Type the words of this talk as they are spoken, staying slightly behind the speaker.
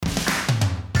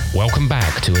Welcome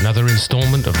back to another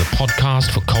installment of the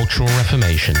podcast for Cultural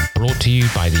Reformation, brought to you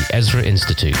by the Ezra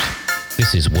Institute.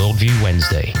 This is Worldview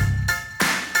Wednesday.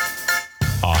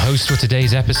 Our host for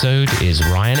today's episode is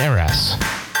Ryan Eras.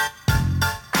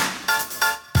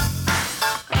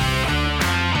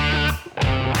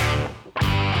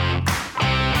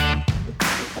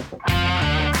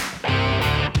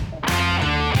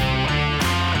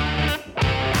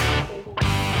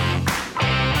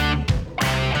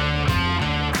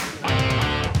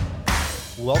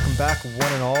 Welcome back,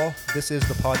 one and all. This is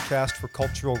the podcast for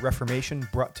Cultural Reformation,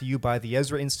 brought to you by the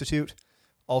Ezra Institute,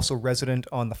 also resident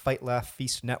on the Fight Laugh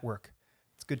Feast Network.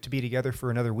 It's good to be together for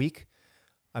another week.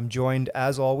 I'm joined,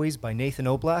 as always, by Nathan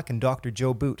Oblak and Dr.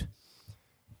 Joe Boot.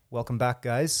 Welcome back,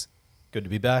 guys. Good to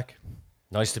be back.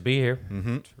 Nice to be here.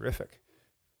 Terrific.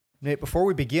 Nate, before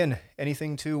we begin, any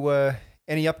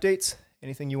updates?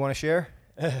 Anything you want to share?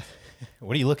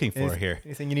 What are you looking for here?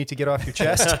 Anything you need to get off your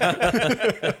chest?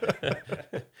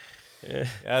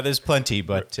 There's plenty,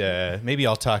 but maybe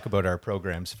I'll talk about our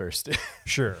programs first.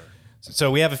 Sure.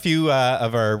 So we have a few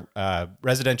of our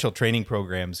residential training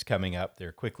programs coming up.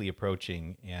 They're quickly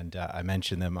approaching, and I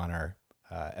mentioned them on our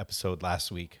episode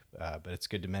last week, but it's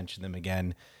good to mention them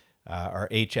again. Our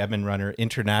H. Edmund Runner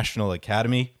International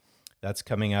Academy, that's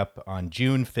coming up on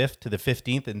June 5th to the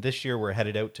 15th, and this year we're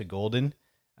headed out to Golden,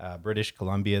 British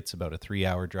Columbia. It's about a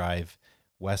 3-hour drive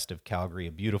west of Calgary,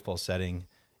 a beautiful setting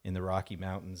in the Rocky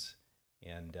Mountains,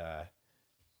 and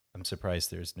I'm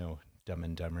surprised there's no Dumb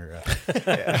and Dumber.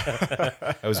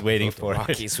 I was waiting for the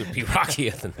Rockies would be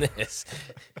rockier than this.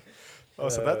 Oh,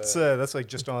 so that's like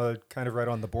just kind of right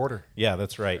on the border. Yeah,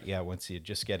 that's right. Yeah, once you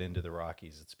just get into the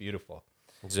Rockies, it's beautiful.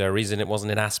 Is there a reason it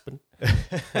wasn't in Aspen?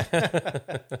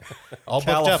 All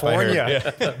booked up, I heard.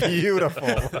 California,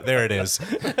 beautiful. There it is.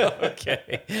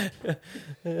 Okay.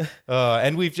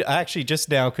 And we've actually just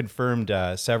now confirmed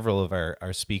several of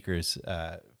our speakers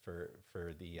for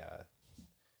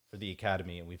the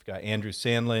academy, and we've got Andrew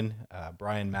Sandlin,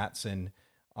 Brian Matson,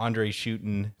 Andre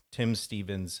Schutten, Tim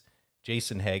Stevens,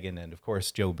 Jason Hagen, and of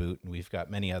course Joe Boot, and we've got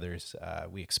many others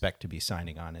we expect to be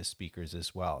signing on as speakers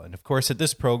as well. And of course, at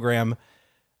this program,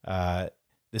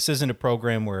 this isn't a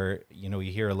program where you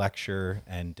hear a lecture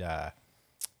and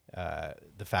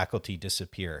the faculty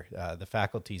disappear. The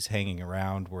faculty's hanging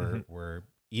around. We're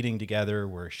eating together.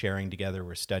 We're sharing together.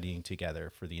 We're studying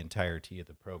together for the entirety of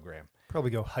the program.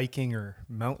 Probably go hiking or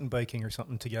mountain biking or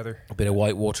something together. A bit of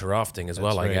whitewater rafting as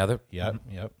well, That's right. I gather.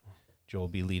 Yep. Joe will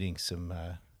be leading some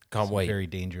Can't wait. very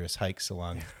dangerous hikes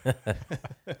along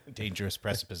dangerous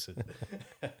precipices.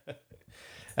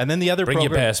 And then the other Bring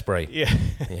program, your bear spray.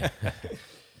 Yeah.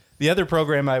 The other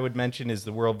program I would mention is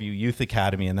the Worldview Youth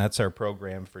Academy, and that's our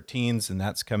program for teens, and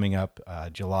that's coming up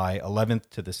July 11th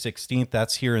to the 16th.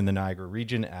 That's here in the Niagara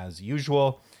region as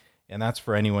usual, and that's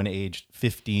for anyone aged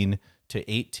 15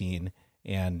 to 18.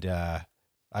 And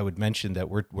I would mention that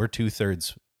we're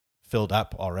 2/3 filled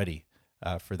up already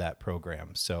for that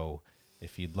program. So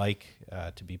if you'd like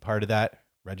to be part of that,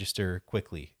 register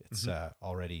quickly. It's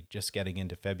already just getting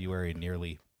into February,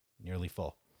 nearly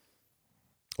full.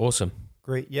 Awesome.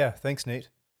 Great. Yeah. Thanks, Nate.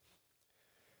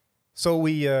 So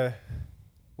we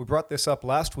brought this up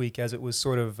last week as it was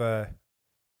sort of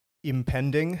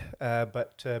impending,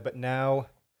 but now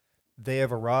they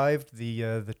have arrived.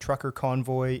 The trucker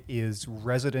convoy is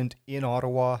resident in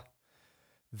Ottawa.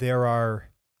 There are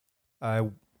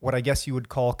what I guess you would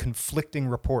call conflicting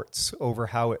reports over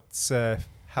how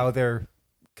they're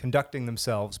conducting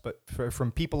themselves, but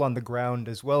from people on the ground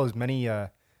as well as many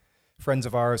friends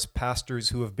of ours, pastors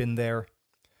who have been there.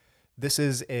 This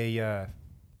is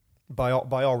by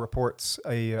all reports,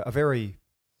 a very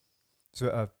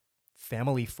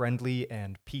family-friendly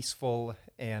and peaceful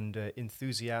and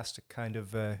enthusiastic kind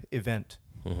of event.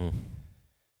 Mm-hmm.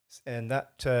 And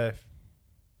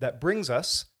that brings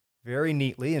us very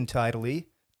neatly and tidily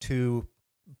to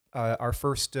our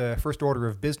first order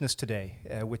of business today,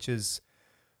 which is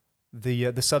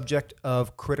the subject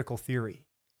of critical theory.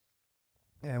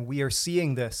 And we are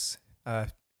seeing this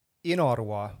in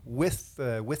Ottawa with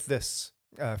this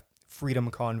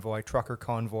freedom convoy, trucker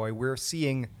convoy. We're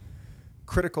seeing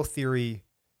critical theory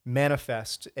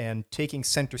manifest and taking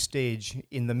center stage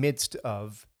in the midst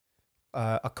of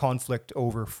a conflict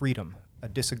over freedom, a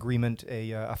disagreement,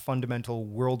 a fundamental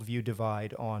worldview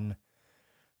divide on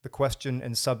the question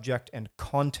and subject and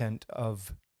content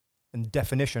of and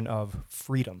definition of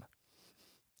freedom.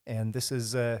 And this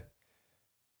is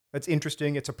it's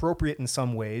interesting. It's appropriate in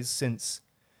some ways, since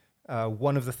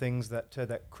one of the things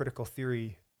that critical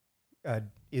theory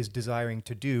is desiring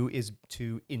to do is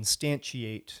to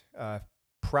instantiate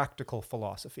practical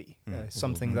philosophy,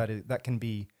 something that can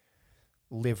be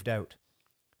lived out.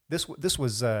 This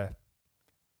was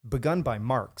begun by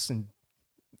Marx, and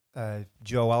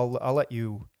Joe, I'll let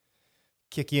you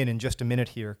kick in just a minute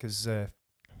here, because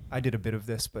I did a bit of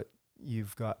this, but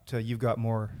you've got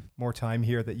more time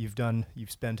here that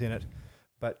you've spent in it.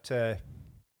 But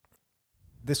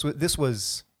this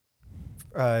was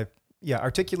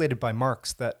articulated by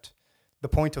Marx, that the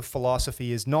point of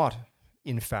philosophy is not,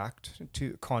 in fact,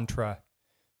 to contra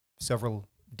several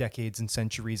decades and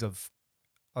centuries of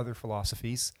other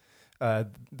philosophies.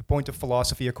 The point of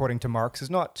philosophy, according to Marx, is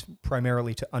not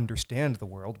primarily to understand the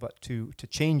world, but to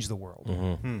change the world.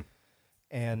 Mm-hmm.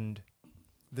 And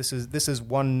this is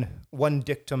one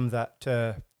dictum that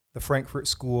the Frankfurt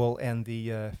School and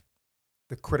the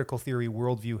critical theory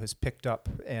worldview has picked up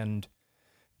and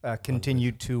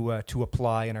continued to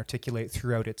apply and articulate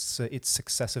throughout its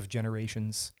successive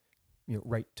generations,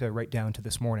 right down to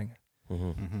this morning.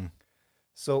 Mm-hmm. Mm-hmm.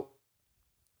 So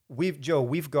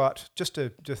we've got, just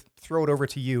to throw it over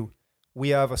to you, we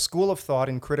have a school of thought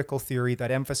in critical theory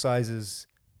that emphasizes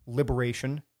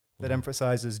liberation, that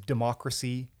emphasizes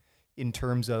democracy in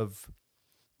terms of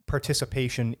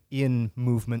participation in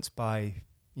movements by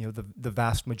the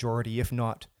vast majority, if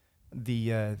not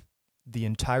the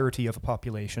entirety of a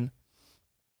population.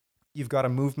 You've got a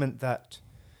movement that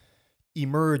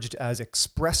emerged as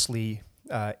expressly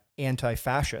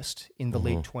anti-fascist in the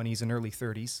late 20s and early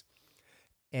 30s.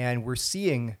 And we're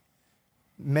seeing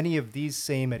many of these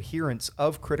same adherents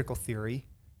of critical theory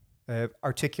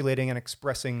articulating and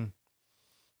expressing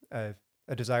a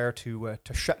desire to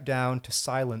shut down, to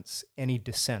silence any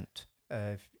dissent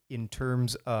in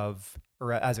terms of,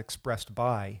 or as expressed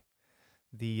by,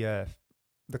 the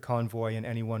convoy and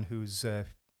anyone who's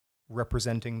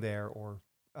representing there or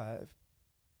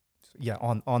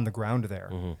on the ground there.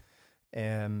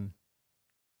 Mm-hmm.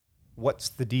 What's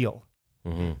the deal?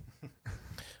 Mm-hmm.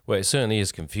 Well, it certainly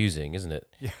is confusing, isn't it?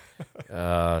 Yeah.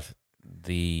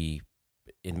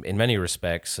 In many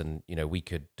respects, and we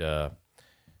could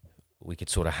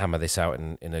sort of hammer this out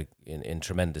in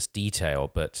tremendous detail,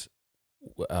 but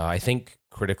I think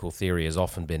critical theory has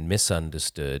often been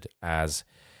misunderstood as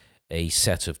a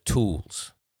set of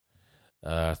tools.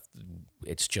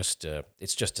 It's just a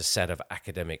set of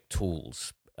academic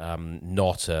tools,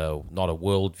 not a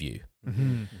worldview.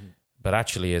 Mm-hmm. But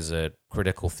actually, as a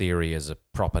critical theory, as a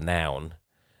proper noun,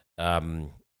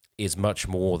 is much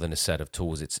more than a set of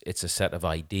tools. It's a set of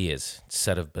ideas, a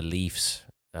set of beliefs,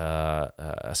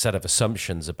 a set of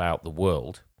assumptions about the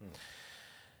world.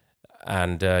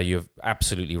 And you're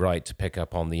absolutely right to pick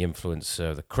up on the influence,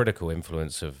 the critical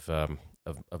influence of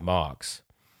Marx.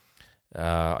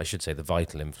 I should say the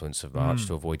vital influence of Marx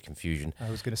to avoid confusion.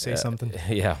 I was going to say something.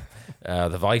 Yeah,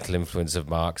 the vital influence of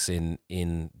Marx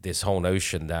in this whole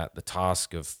notion that the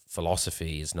task of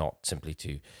philosophy is not simply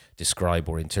to describe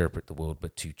or interpret the world,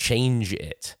 but to change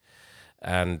it.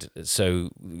 And so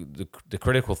the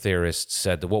critical theorists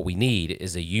said that what we need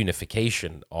is a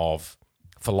unification of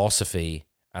philosophy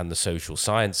and the social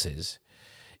sciences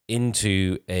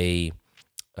into a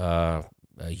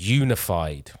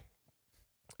unified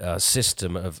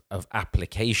system of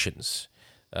applications.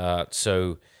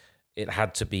 So it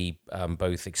had to be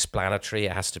both explanatory,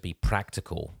 it has to be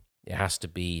practical, it has to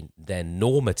be then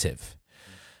normative.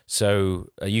 So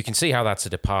you can see how that's a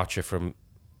departure from,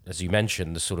 as you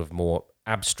mentioned, the sort of more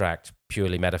abstract,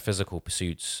 purely metaphysical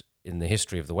pursuits in the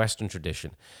history of the Western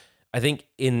tradition. I think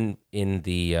in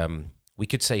the we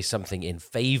could say something in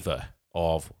favor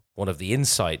of one of the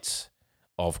insights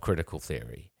of critical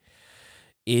theory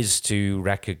is to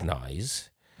recognize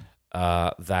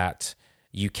that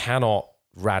you cannot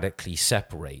radically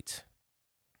separate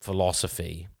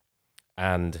philosophy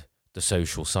and the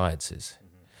social sciences.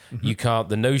 Mm-hmm. You can't.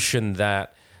 The notion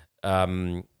that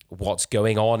what's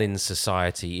going on in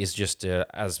society is just,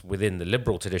 as within the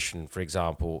liberal tradition, for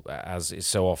example, as is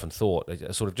so often thought,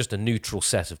 a sort of just a neutral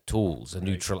set of tools, a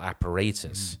neutral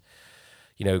apparatus.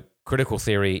 Mm-hmm. Critical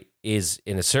theory is,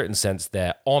 in a certain sense,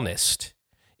 they're honest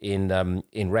in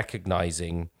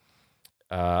recognizing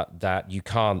that you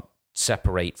can't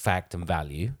separate fact and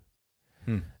value.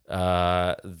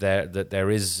 That there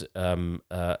is an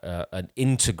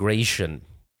integration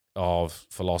of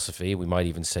philosophy, we might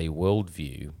even say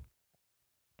worldview,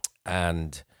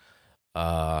 and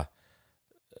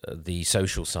the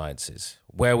social sciences.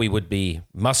 Where we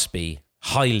must be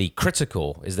highly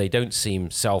critical is they don't seem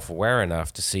self-aware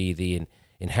enough to see the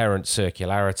inherent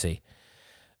circularity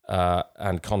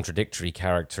and contradictory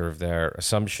character of their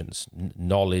assumptions.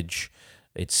 Knowledge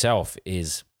itself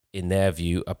is, in their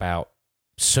view, about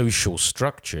social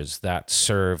structures that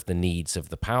serve the needs of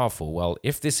the powerful. Well,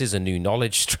 if this is a new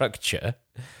knowledge structure,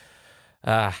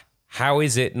 how how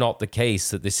is it not the case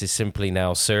that this is simply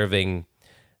now serving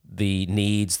the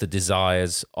needs, the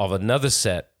desires of another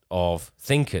set of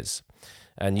thinkers?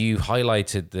 And you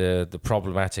highlighted the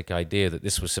problematic idea that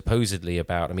this was supposedly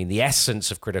about, I mean, the essence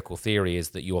of critical theory is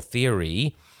that your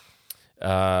theory,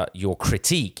 your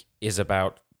critique is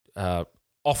about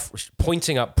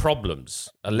pointing up problems,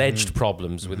 alleged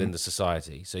problems within the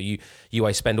society. So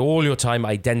I spend all your time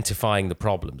identifying the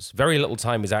problems. Very little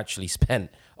time is actually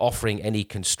spent offering any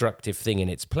constructive thing in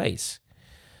its place,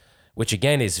 which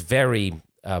again is very,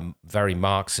 very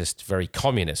Marxist, very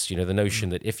communist. You know, the notion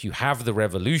that if you have the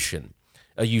revolution,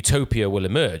 a utopia will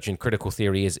emerge, and critical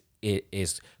theory is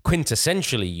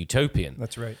quintessentially utopian.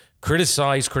 That's right.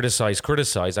 Criticize,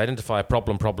 identify a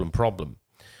problem.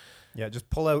 Yeah, just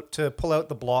pull out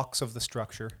the blocks of the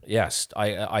structure. Yes,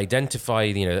 I identify.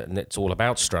 And it's all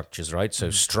about structures, right?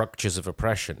 So structures of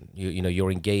oppression.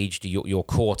 You're engaged. You're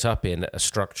caught up in a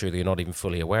structure that you're not even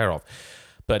fully aware of.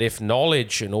 But if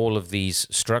knowledge and all of these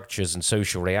structures and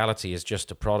social reality is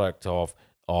just a product of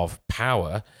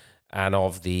power and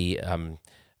of the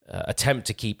attempt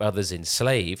to keep others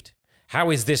enslaved, how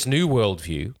is this new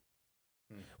worldview,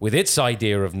 with its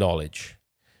idea of knowledge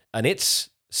and its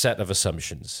set of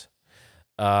assumptions,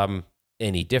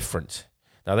 any different?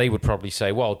 Now, they would probably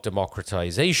say, well,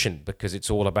 democratization, because it's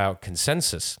all about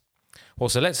consensus. Well,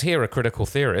 so let's hear a critical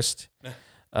theorist,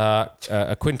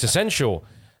 a quintessential,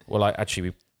 well,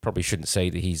 we probably shouldn't say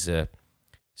that he's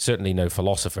certainly no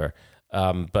philosopher,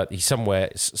 but he's some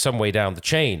way down the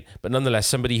chain. But nonetheless,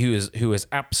 somebody who has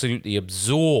absolutely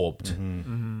absorbed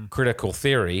critical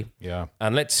theory. Yeah.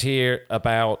 And let's hear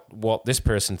about what this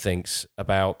person thinks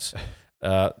about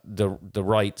the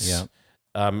rights,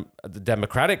 the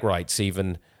democratic rights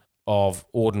even of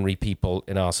ordinary people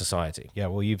in our society. Yeah,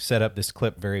 well, you've set up this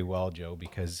clip very well, Joe,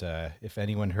 because if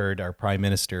anyone heard our Prime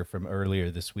Minister from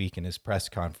earlier this week in his press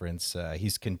conference,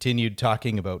 he's continued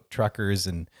talking about truckers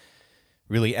and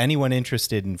really anyone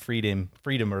interested in freedom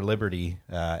or liberty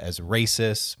as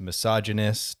racist,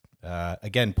 misogynist,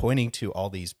 again, pointing to all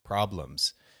these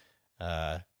problems,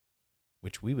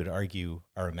 which we would argue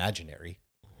are imaginary.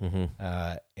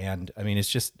 And I mean, it's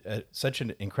just such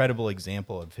an incredible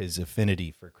example of his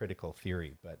affinity for critical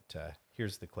theory. But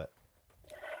here's the clip.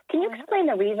 Can you explain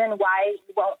the reason why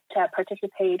you won't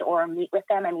participate or meet with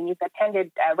them? I mean, you've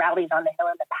attended rallies on the Hill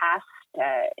in the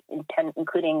past,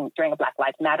 including during a Black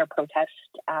Lives Matter protest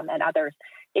and others.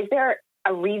 Is there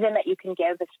a reason that you can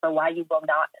give as for why you will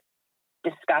not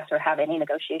discuss or have any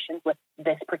negotiations with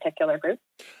this particular group?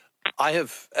 I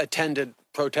have attended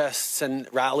protests and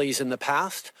rallies in the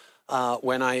past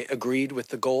when I agreed with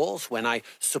the goals, when I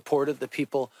supported the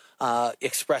people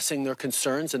expressing their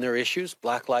concerns and their issues.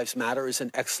 Black Lives Matter is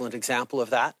an excellent example of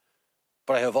that.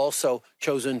 But I have also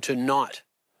chosen to not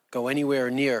go anywhere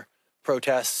near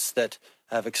protests that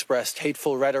have expressed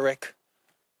hateful rhetoric,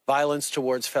 violence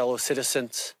towards fellow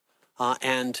citizens,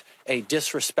 and a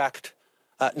disrespect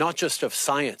not just of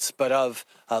science, but of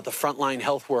the frontline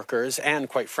health workers and,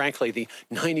 quite frankly, the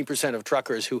 90% of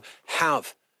truckers who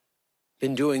have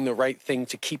been doing the right thing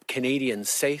to keep Canadians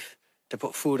safe, to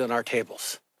put food on our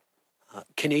tables.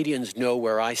 Canadians know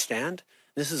where I stand.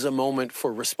 This is a moment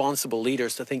for responsible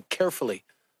leaders to think carefully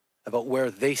about where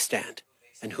they stand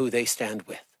and who they stand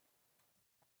with.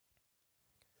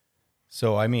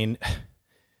 So, I mean,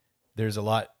 there's a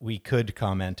lot we could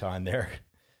comment on there.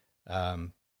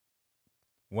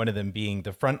 One of them being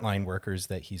the frontline workers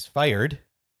that he's fired.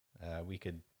 We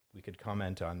could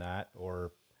comment on that.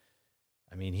 Or,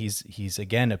 I mean, he's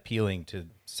again appealing to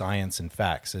science and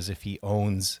facts as if he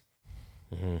owns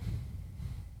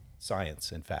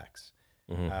science and facts.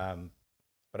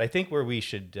 But I think where we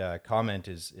should comment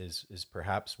is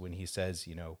perhaps when he says,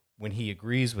 when he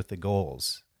agrees with the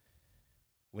goals,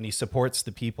 when he supports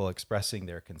the people expressing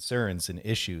their concerns and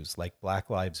issues like Black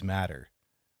Lives Matter,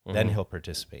 then he'll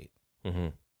participate.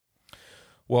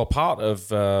 Well, part of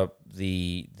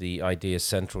the idea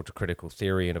central to critical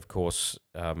theory, and of course,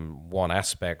 one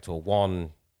aspect or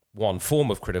one form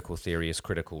of critical theory is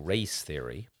critical race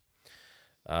theory,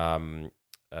 and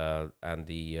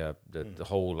the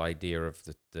whole idea of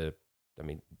I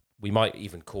mean, we might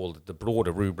even call it the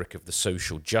broader rubric of the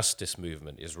social justice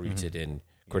movement is rooted in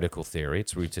critical theory.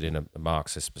 It's rooted in a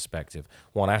Marxist perspective.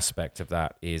 One aspect of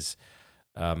that is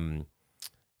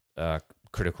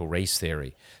critical race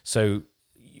theory. So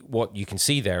what you can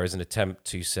see there is an attempt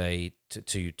to say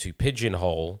to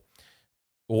pigeonhole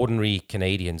ordinary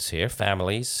Canadians here,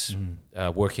 families,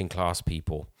 working class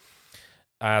people,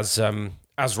 as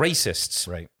racists,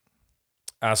 right?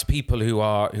 As people who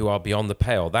are beyond the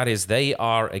pale. That is, they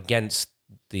are against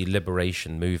the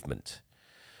liberation movement.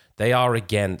 they are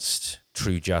against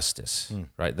true justice,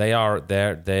 right?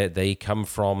 They come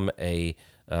from a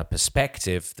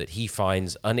perspective that he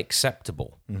finds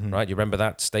unacceptable, right? You remember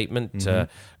that statement?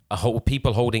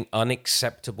 People holding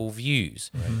unacceptable views.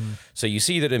 Right. So you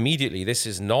see that immediately this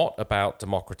is not about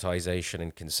democratization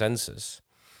and consensus.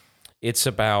 It's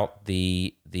about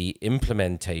the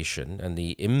implementation and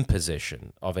the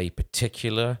imposition of a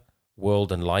particular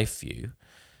world and life view.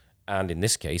 And in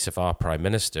this case, of our prime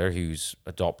minister, who's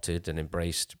adopted and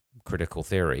embraced critical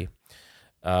theory,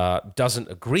 doesn't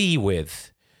agree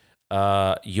with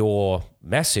your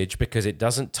message because it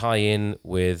doesn't tie in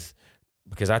with,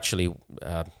 because actually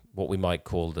what we might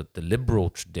call the liberal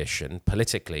tradition,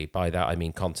 politically, by that I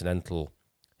mean continental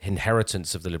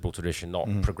inheritance of the liberal tradition, not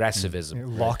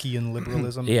progressivism. Lockean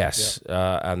liberalism. Yes,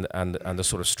 and the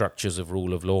sort of structures of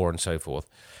rule of law and so forth.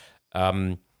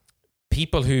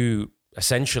 People who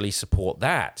essentially support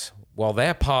that, well,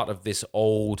 they're part of this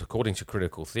old, according to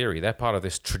critical theory, they're part of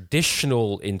this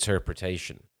traditional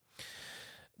interpretation.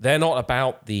 They're not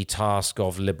about the task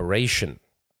of liberation.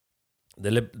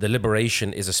 The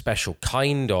liberation is a special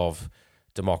kind of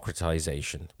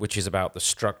democratization, which is about the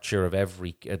structure of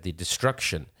the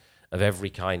destruction of every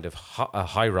kind of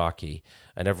hierarchy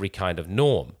and every kind of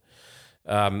norm.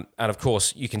 And of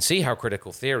course, you can see how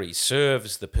critical theory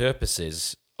serves the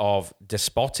purposes of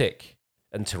despotic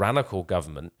and tyrannical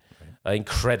government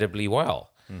incredibly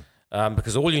well.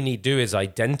 Because all you need to do is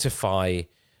identify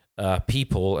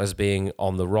people as being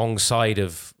on the wrong side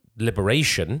of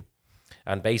liberation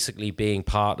and basically being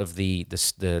part of the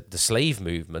slave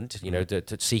movement,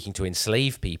 seeking to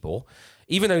enslave people,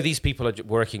 even though these people are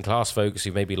working class folks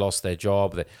who maybe lost their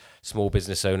job, they're small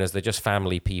business owners, they're just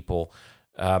family people.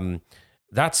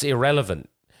 That's irrelevant.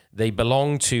 They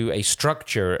belong to a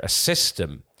structure, a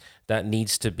system that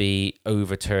needs to be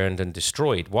overturned and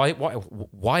destroyed.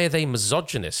 Why are they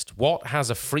misogynist? What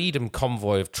has a freedom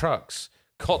convoy of trucks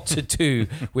got to do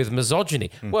with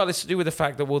misogyny? Well, it's to do with the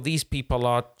fact that, these people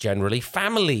are generally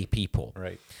family people.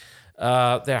 Right.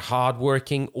 They're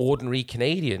hardworking, ordinary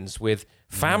Canadians with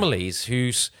families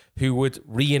who would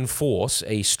reinforce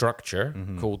a structure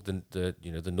called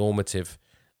the normative,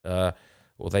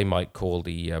 or they might call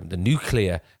the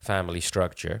nuclear family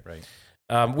structure, right.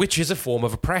 Which is a form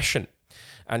of oppression.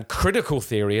 And critical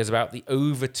theory is about the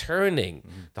overturning,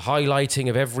 the highlighting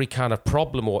of every kind of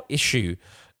problem or issue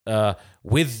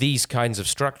with these kinds of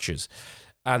structures.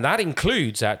 And that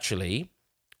includes actually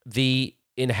the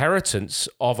inheritance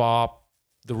of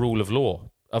the rule of law,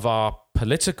 of our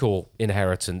political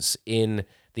inheritance in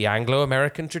the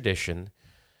Anglo-American tradition,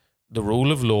 the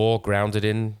rule of law grounded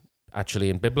in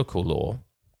biblical law,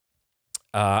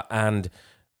 and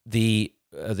the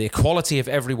equality of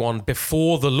everyone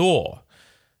before the law.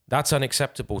 That's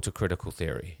unacceptable to critical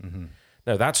theory.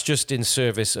 No, that's just in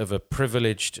service of a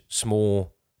privileged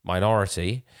small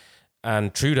minority,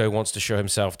 and Trudeau wants to show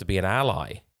himself to be an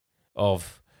ally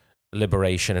of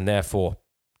liberation, and therefore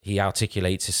he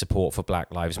articulates his support for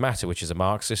Black Lives Matter, which is a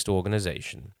Marxist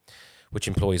organization which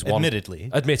employs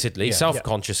admittedly,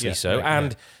 self-consciously so, right,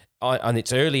 and on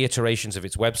its early iterations of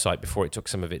its website before it took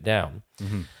some of it down,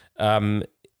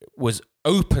 was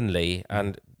openly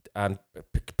and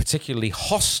particularly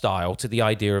hostile to the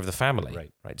idea of the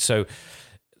family. Right. So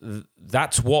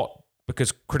that's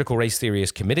because critical race theory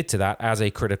is committed to that as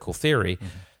a critical theory.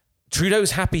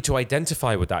 Trudeau's happy to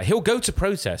identify with that. He'll go to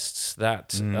protests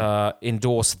that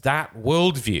endorse that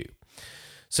worldview.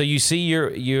 So you see,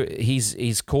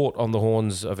 he's caught on the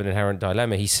horns of an inherent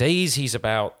dilemma. He says he's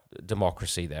about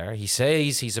democracy there. He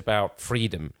says he's about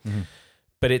freedom,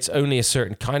 but it's only a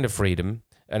certain kind of freedom,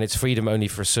 and it's freedom only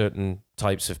for certain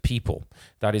types of people.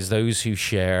 That is, those who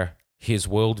share his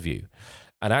worldview.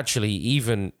 And actually,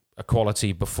 even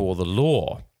equality before the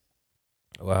law.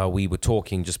 We were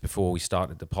talking just before we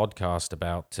started the podcast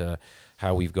about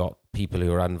how we've got people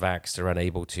who are unvaxxed are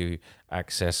unable to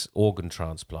access organ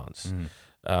transplants.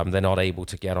 They're not able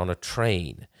to get on a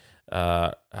train.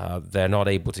 They're not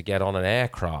able to get on an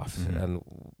aircraft. And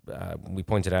we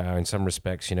pointed out how in some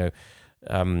respects, the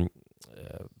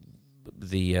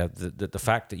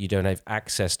fact that you don't have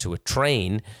access to a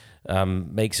train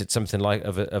makes it something like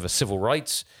of a civil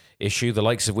rights issue, the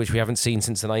likes of which we haven't seen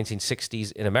since the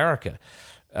 1960s in America.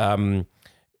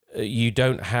 You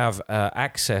don't have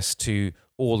access to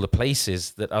all the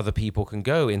places that other people can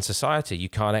go in society. You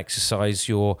can't exercise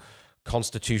your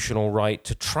constitutional right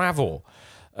to travel,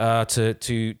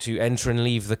 to enter and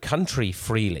leave the country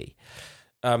freely.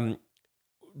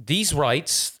 These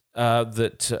rights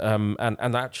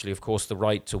and actually, of course, the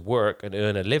right to work and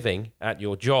earn a living at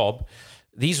your job,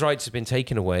 these rights have been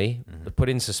taken away,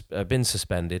 been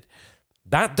suspended.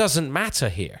 That doesn't matter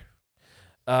here.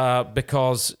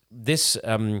 because this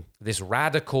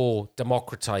radical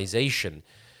democratization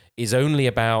is only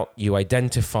about you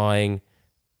identifying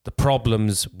the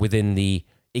problems within the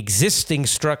existing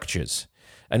structures.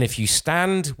 And if you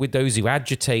stand with those who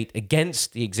agitate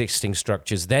against the existing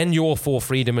structures, then you're for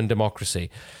freedom and democracy.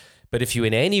 But if you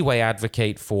in any way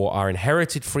advocate for our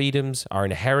inherited freedoms, our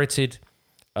inherited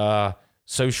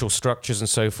social structures and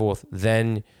so forth,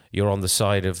 then you're on the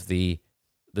side of the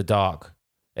dark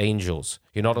angels.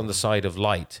 You're not on the side of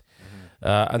light.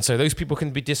 And so those people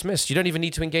can be dismissed. You don't even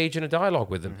need to engage in a dialogue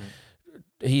with them.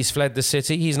 He's fled the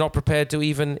city. He's not prepared to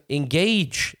even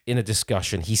engage in a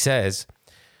discussion. He says,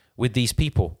 with these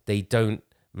people, they don't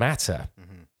matter.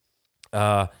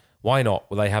 Why not?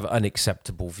 Well, they have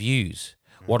unacceptable views.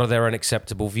 What are their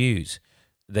unacceptable views?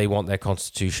 They want their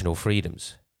constitutional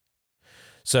freedoms.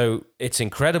 So it's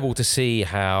incredible to see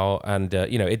how, and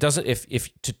it doesn't. If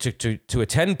to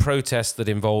attend protests that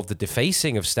involve the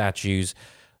defacing of statues,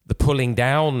 the pulling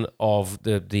down of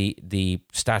the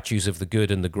statues of the good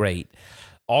and the great,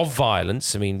 of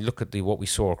violence. I mean, look at what we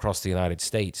saw across the United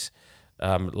States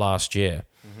last year.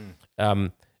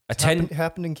 It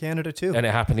happened in Canada too. And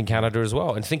it happened in Canada as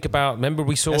well. And think about, remember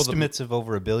we saw estimates of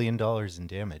over $1 billion in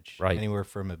damage, right? Anywhere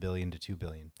from $1 billion to $2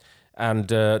 billion. And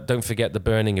don't forget the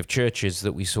burning of churches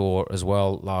that we saw as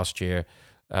well last year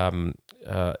in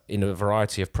a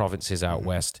variety of provinces out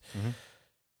west.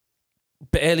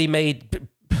 Barely made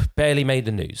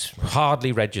the news,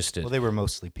 hardly registered. Well, they were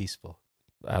mostly peaceful.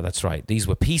 That's right. These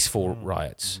were peaceful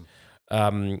riots.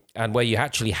 And where you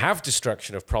actually have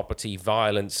destruction of property,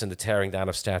 violence, and the tearing down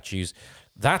of statues,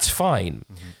 that's fine.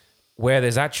 Where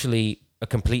there's actually a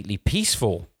completely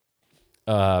peaceful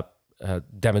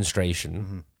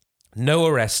demonstration, no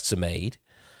arrests are made.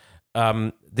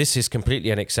 This is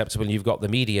completely unacceptable. You've got the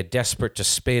media desperate to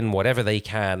spin whatever they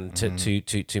can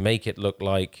to make it look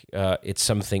like it's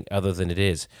something other than it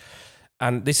is.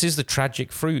 And this is the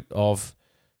tragic fruit of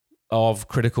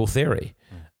critical theory.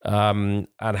 And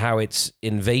how it's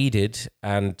invaded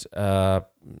and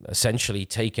essentially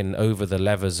taken over the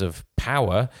levers of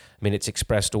power. I mean, it's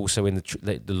expressed also in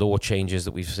the law changes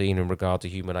that we've seen in regard to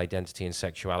human identity and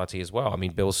sexuality as well. I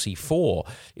mean, Bill C-4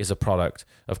 is a product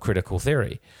of critical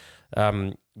theory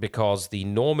because the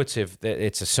normative,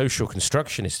 it's a social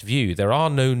constructionist view. There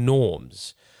are no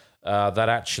norms that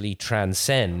actually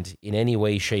transcend in any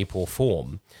way, shape, or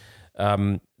form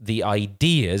the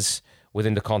ideas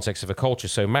within the context of a culture.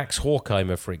 So Max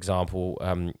Horkheimer, for example,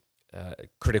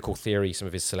 critical theory, some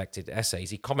of his selected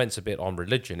essays, he comments a bit on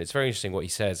religion. It's very interesting what he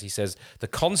says. He says, the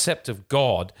concept of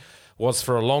God was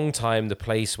for a long time the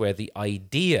place where the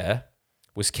idea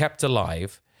was kept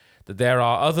alive, that there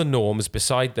are other norms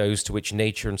beside those to which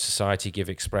nature and society give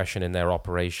expression in their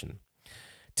operation.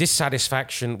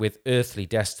 Dissatisfaction with earthly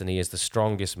destiny is the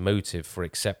strongest motive for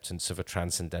acceptance of a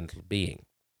transcendental being.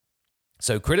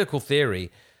 So critical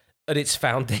theory at its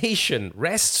foundation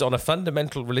rests on a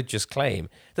fundamental religious claim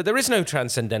that there is no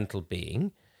transcendental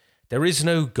being, there is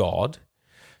no God,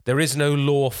 there is no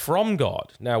law from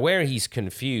God. Now, where he's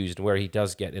confused, where he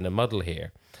does get in a muddle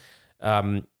here,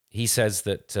 he says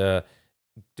that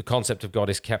the concept of God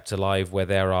is kept alive where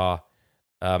there are,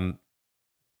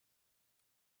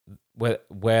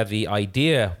 where the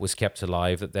idea was kept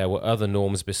alive that there were other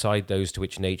norms beside those to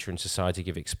which nature and society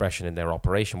give expression in their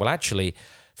operation. Well, actually,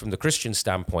 from the Christian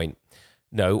standpoint,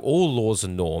 no, all laws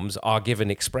and norms are given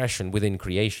expression within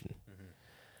creation.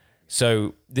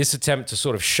 So this attempt to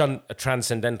sort of shunt a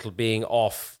transcendental being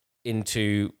off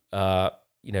into,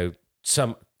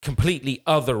 some completely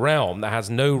other realm that has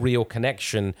no real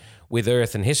connection with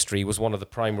earth and history was one of the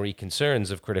primary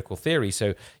concerns of critical theory.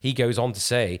 So he goes on to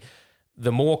say,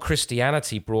 the more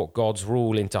Christianity brought God's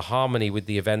rule into harmony with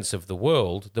the events of the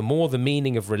world, the more the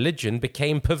meaning of religion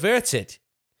became perverted.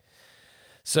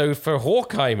 So for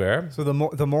Horkheimer, so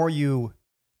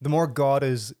the more God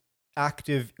is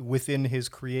active within His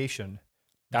creation,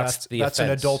 that's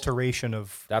an adulteration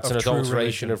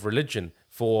of religion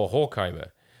for Horkheimer.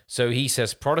 So he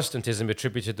says Protestantism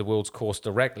attributed the world's course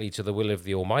directly to the will of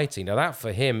the Almighty. Now that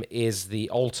for him is the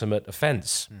ultimate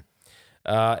offense.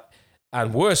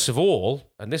 And worst of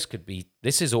all, and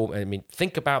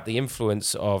think about the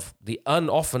influence of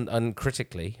often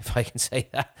uncritically, if I can say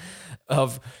that,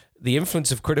 of the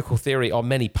influence of critical theory on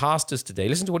many pastors today.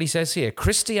 Listen to what he says here.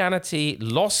 Christianity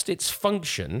lost its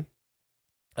function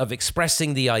of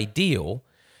expressing the ideal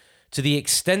to the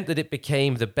extent that it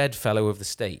became the bedfellow of the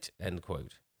state, end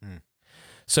quote.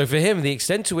 So for him, the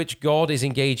extent to which God is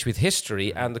engaged with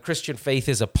history and the Christian faith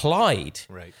is applied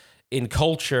in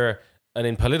culture and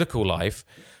in political life,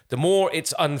 the more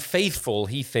it's unfaithful,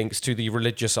 he thinks, to the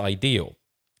religious ideal.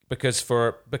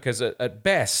 because at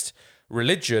best,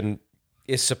 religion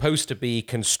is supposed to be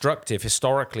constructive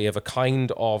historically of a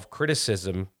kind of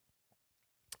criticism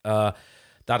that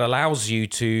allows you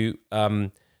to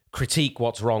critique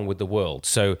what's wrong with the world.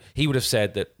 So he would have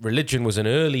said that religion was an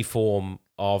early form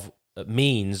of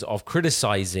means of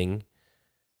criticizing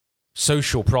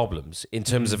social problems in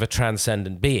terms of a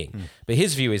transcendent being. But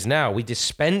his view is now we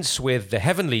dispense with the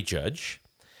heavenly judge,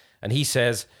 and he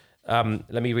says,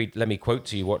 let me quote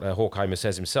to you what Horkheimer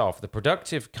says himself. The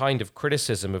productive kind of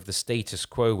criticism of the status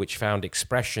quo, which found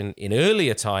expression in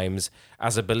earlier times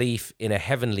as a belief in a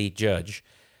heavenly judge,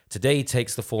 today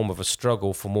takes the form of a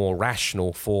struggle for more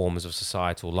rational forms of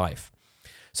societal life.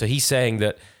 So he's saying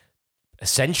that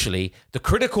essentially the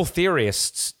critical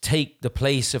theorists take the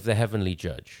place of the heavenly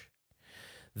judge.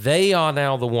 They are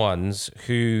now the ones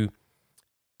who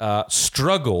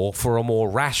struggle for a more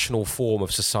rational form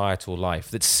of societal life,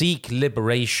 that seek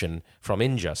liberation from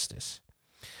injustice.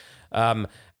 And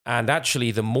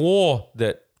actually, the more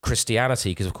that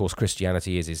Christianity, because of course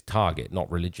Christianity is his target,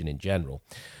 not religion in general,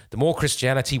 the more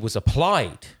Christianity was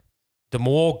applied, the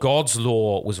more God's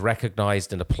law was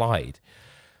recognized and applied,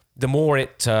 the more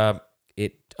it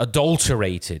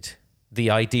adulterated the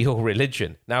ideal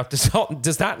religion. Now,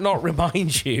 does that not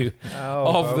remind you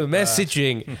of the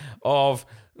messaging of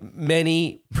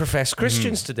many professed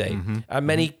Christians today and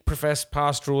many professed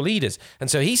pastoral leaders?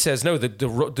 And so he says, no,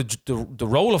 the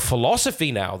role of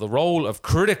philosophy now, the role of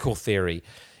critical theory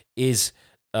is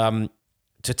to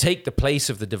take the place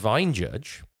of the divine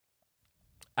judge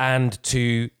and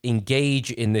to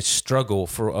engage in this struggle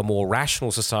for a more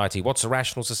rational society. What's a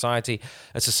rational society?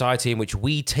 A society in which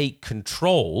we take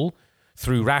control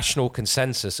through rational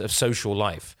consensus of social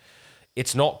life.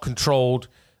 It's not controlled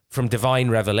from divine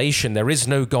revelation. There is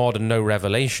no God and no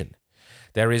revelation.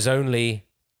 There is only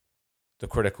the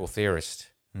critical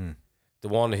theorist, the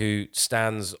one who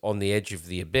stands on the edge of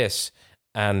the abyss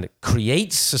and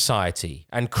creates society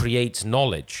and creates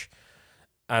knowledge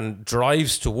and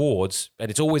drives towards, and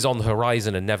it's always on the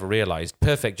horizon and never realized.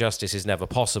 Perfect justice is never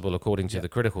possible, according to the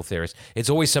critical theorist. It's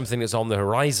always something that's on the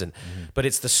horizon, but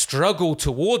it's the struggle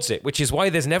towards it, which is why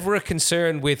there's never a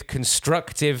concern with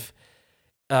constructive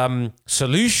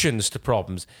solutions to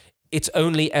problems. It's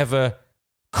only ever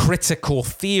critical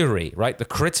theory, right? The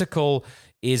critical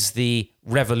is the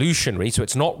revolutionary, so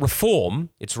it's not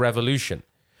reform, it's revolution.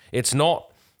 It's not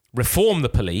reform the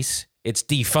police, it's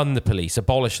defund the police,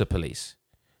 abolish the police.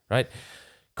 Right?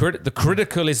 The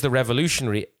critical is the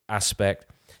revolutionary aspect.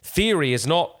 Theory is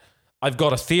not, I've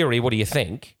got a theory, what do you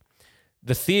think?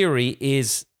 The theory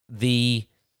is the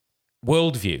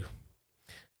worldview.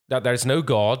 That there's no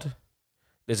God,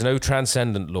 there's no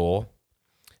transcendent law,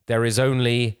 there is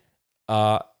only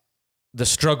the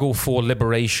struggle for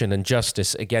liberation and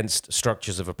justice against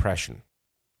structures of oppression.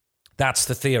 That's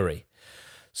the theory.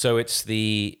 So it's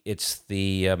the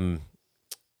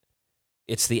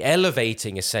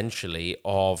elevating, essentially,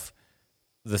 of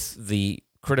the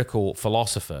critical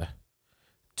philosopher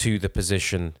to the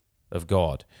position of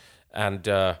God. And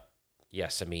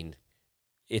yes, I mean,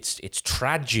 it's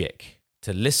tragic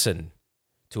to listen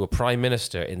to a prime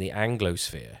minister in the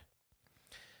Anglosphere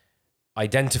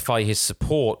identify his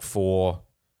support for,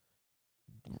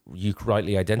 you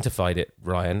rightly identified it,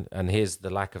 Ryan, and here's the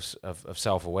lack of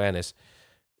self-awareness,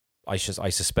 I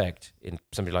suspect, in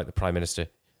somebody like the prime minister,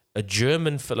 a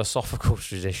German philosophical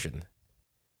tradition.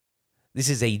 This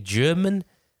is a German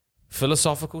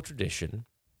philosophical tradition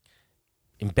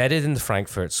embedded in the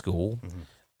Frankfurt School.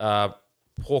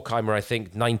 Horkheimer, I think,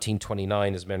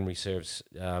 1929, as memory serves,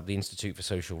 the Institute for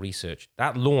Social Research.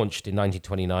 That launched in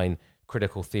 1929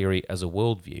 critical theory as a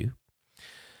worldview.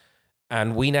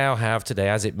 And we now have today,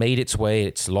 as it made its way,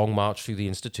 its long march through the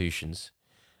institutions,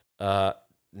 now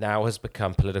has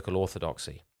become political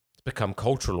orthodoxy. It's become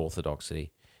cultural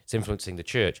orthodoxy. It's influencing the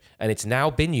church. And it's now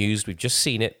been used, we've just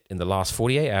seen it in the last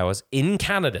 48 hours, in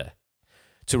Canada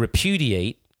to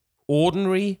repudiate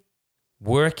ordinary,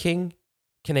 working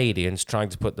Canadians trying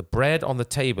to put the bread on the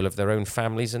table of their own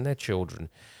families and their children.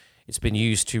 It's been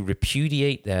used to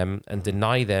repudiate them and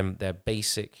deny them their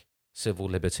basic civil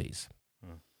liberties.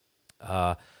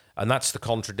 And that's the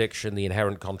contradiction, the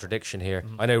inherent contradiction here.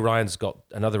 I know Ryan's got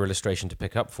another illustration to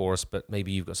pick up for us, but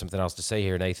maybe you've got something else to say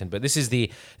here, Nathan. But this is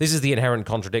the inherent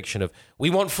contradiction of, we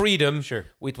want freedom. Sure.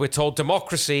 We're told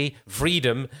democracy,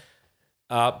 freedom.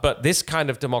 But this kind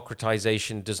of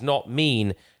democratization does not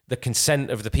mean the consent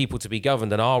of the people to be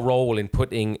governed and our role in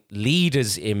putting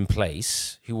leaders in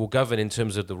place who will govern in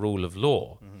terms of the rule of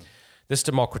law. This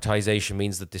democratization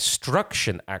means the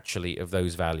destruction, actually, of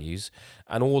those values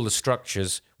and all the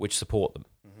structures which support them.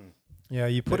 Yeah,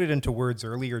 you put it into words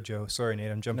earlier, Joe. Sorry,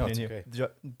 Nate, I'm jumping in here.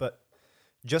 Okay. But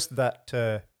just that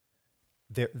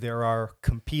there are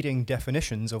competing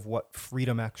definitions of what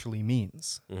freedom actually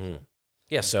means. Mm-hmm.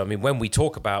 Yeah, so I mean, when we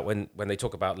talk about when they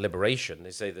talk about liberation,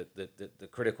 they say that the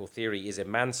critical theory is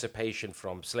emancipation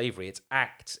from slavery. It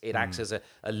acts as a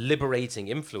liberating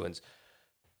influence.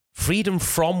 Freedom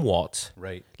from what?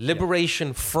 Right.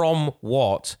 Liberation from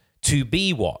what? To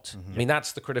be what? I mean,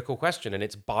 that's the critical question, and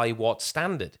it's by what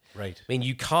standard? Right. I mean,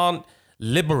 you can't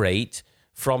liberate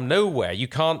from nowhere. You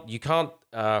can't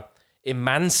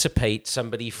emancipate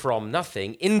somebody from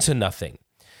nothing into nothing.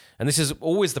 And this is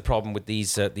always the problem with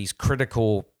these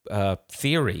critical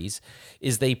theories,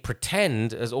 is they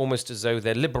pretend almost as though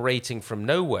they're liberating from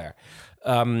nowhere.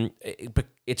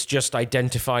 It's just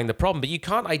identifying the problem, but you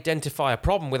can't identify a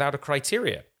problem without a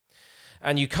criteria.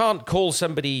 And you can't call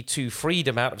somebody to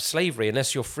freedom out of slavery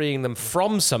unless you're freeing them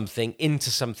from something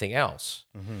into something else.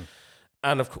 Mm-hmm.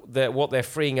 And of course, what they're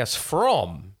freeing us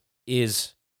from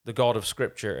is the God of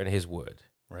Scripture and His Word.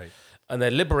 Right. And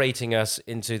they're liberating us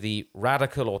into the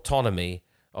radical autonomy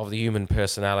of the human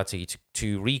personality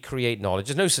to recreate knowledge.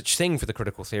 There's no such thing for the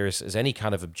critical theorists as any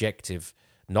kind of objective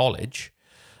knowledge.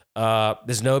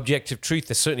 There's no objective truth.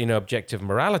 There's certainly no objective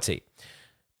morality.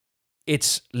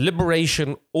 It's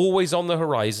liberation always on the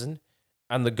horizon,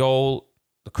 and the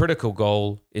critical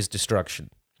goal is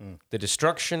destruction. The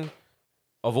destruction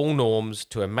of all norms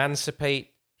to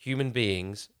emancipate human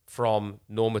beings from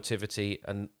normativity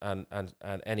and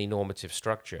any normative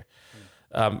structure.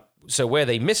 So where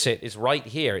they miss it is right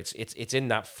here. It's in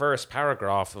that first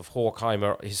paragraph of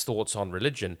Horkheimer, his thoughts on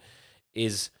religion,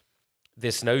 is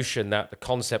this notion that the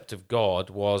concept of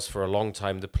God was for a long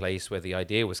time the place where the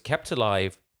idea was kept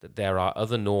alive, that there are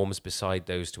other norms beside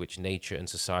those to which nature and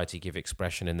society give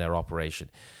expression in their operation.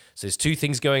 So there's two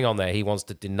things going on there. He wants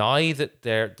to deny that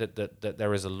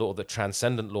there is a law, the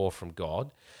transcendent law from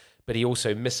God, but he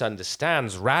also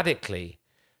misunderstands radically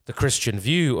the Christian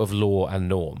view of law and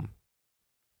norm,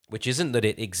 which isn't that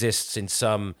it exists in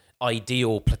some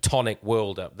ideal Platonic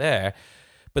world up there,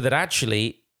 but that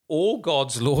actually all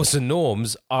God's laws and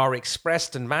norms are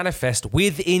expressed and manifest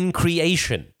within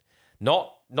creation,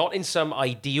 not in some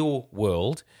ideal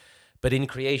world, but in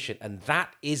creation. And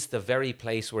that is the very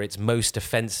place where it's most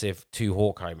offensive to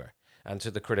Horkheimer and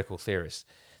to the critical theorists.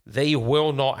 They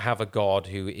will not have a God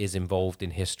who is involved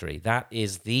in history. That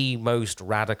is the most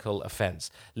radical offense,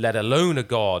 let alone a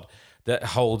God that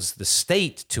holds the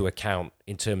state to account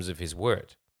in terms of his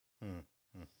word.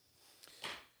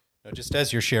 Now, just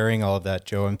as you're sharing all of that,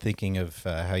 Joe, I'm thinking of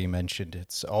how you mentioned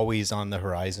it's always on the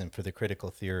horizon for the critical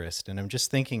theorist. And I'm just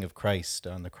thinking of Christ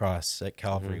on the cross at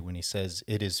Calvary when he says,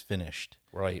 "It is finished."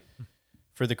 Right.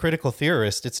 For the critical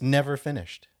theorist, it's never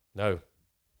finished. No,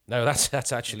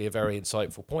 that's actually a very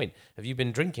insightful point. Have you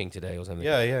been drinking today or something?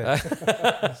 Yeah.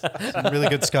 Some really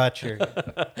good scotch here.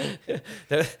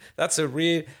 That's a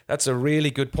really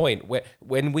good point.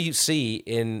 When we see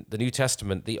in the New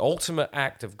Testament the ultimate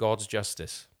act of God's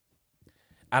justice,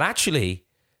 and actually,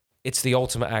 it's the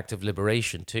ultimate act of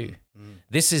liberation too.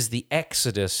 This is the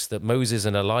exodus that Moses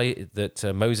and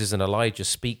Elijah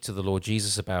speak to the Lord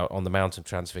Jesus about on the Mount of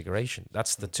Transfiguration.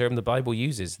 That's the term the Bible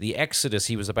uses. The exodus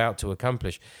he was about to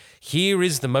accomplish. Here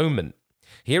is the moment.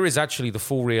 Here is actually the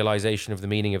full realization of the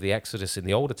meaning of the exodus in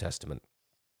the Older Testament.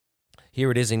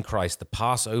 Here it is in Christ, the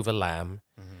Passover lamb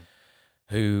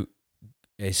who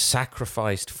is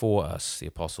sacrificed for us, the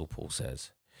Apostle Paul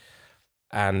says.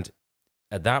 And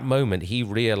at that moment, he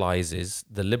realizes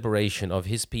the liberation of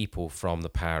his people from the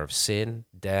power of sin,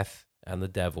 death, and the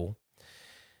devil.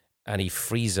 And he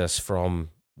frees us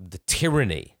from the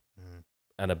tyranny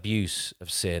and abuse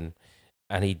of sin.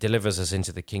 And he delivers us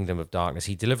into the kingdom of darkness.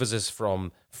 He delivers us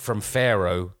from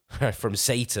Pharaoh, from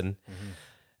Satan.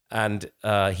 And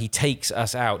he takes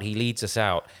us out. He leads us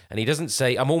out. And he doesn't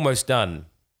say, "I'm almost done."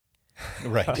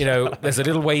 Right. There's a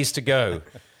little ways to go.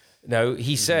 No,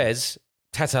 he says,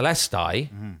 "Tetelestai,"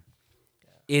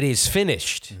 it is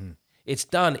finished. It's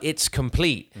done. It's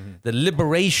complete. The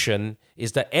liberation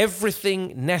is that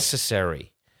everything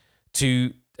necessary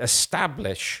to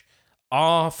establish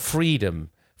our freedom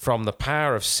from the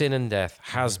power of sin and death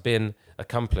has been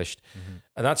accomplished.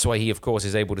 And that's why he, of course,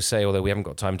 is able to say, although we haven't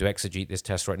got time to exegete this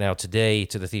text right now, today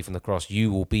to the thief on the cross,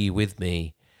 "You will be with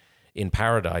me in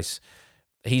paradise."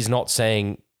 He's not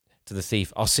saying to the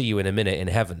thief, "I'll see you in a minute in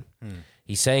heaven."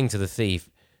 He's saying to the thief,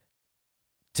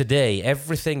 today,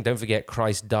 everything, don't forget,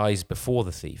 Christ dies before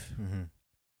the thief.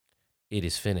 It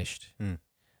is finished. And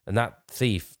that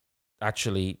thief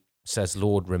actually says,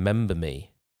 "Lord, remember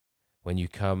me when you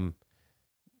come,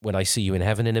 when I see you in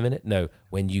heaven in a minute." No,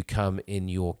 when you come in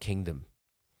your kingdom.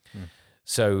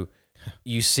 So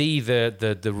you see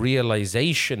the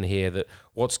realization here that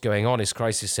what's going on is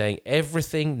Christ is saying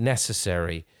everything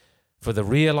necessary for the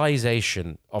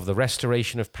realization of the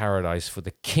restoration of paradise, for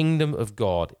the kingdom of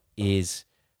God, is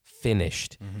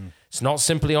finished. Mm-hmm. It's not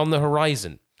simply on the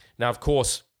horizon. Now, of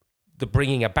course, the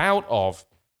bringing about of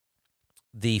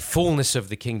the fullness of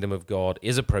the kingdom of God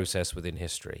is a process within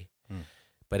history.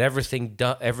 But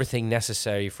everything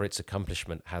necessary for its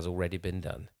accomplishment has already been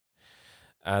done.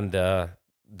 And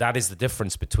that is the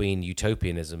difference between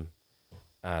utopianism.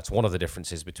 It's one of the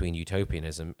differences between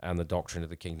utopianism and the doctrine of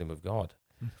the kingdom of God.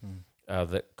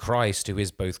 Mm-hmm. That Christ, who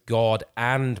is both God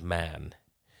and man,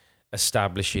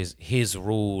 establishes his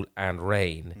rule and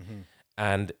reign. Mm-hmm.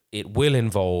 And it will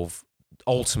involve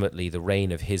ultimately the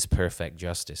reign of his perfect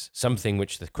justice, something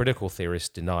which the critical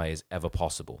theorist denies ever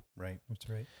possible. Right, that's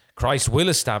right. Christ will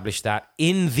establish that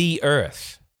in the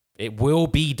earth. It will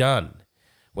be done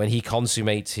when he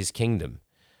consummates his kingdom,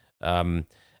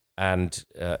 and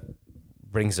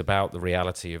brings about the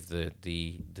reality of the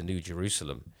New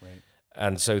Jerusalem. Right.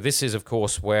 And so this is, of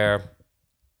course, where,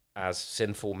 as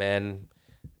sinful men,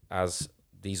 as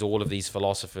all of these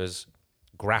philosophers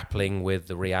grappling with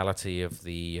the reality of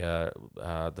the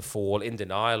fall, in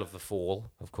denial of the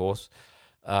fall, of course,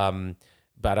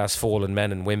 but as fallen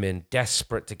men and women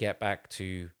desperate to get back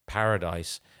to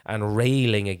paradise and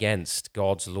railing against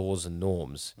God's laws and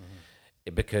norms,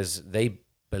 because they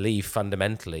believe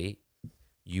fundamentally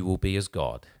you will be as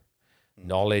God.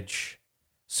 Knowledge,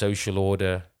 social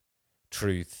order,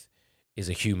 truth is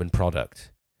a human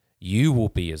product. You will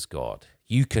be as God.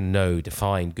 You can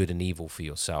define good and evil for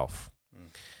yourself.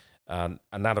 And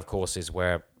that, of course, is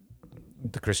where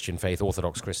the Christian faith,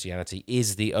 Orthodox Christianity,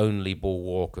 is the only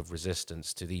bulwark of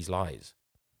resistance to these lies.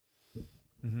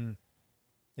 Mm-hmm.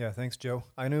 Yeah, thanks, Joe.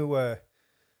 I know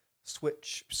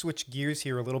switch gears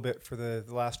here a little bit for the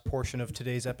last portion of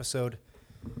today's episode.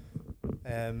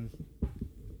 A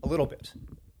little bit.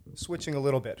 Switching a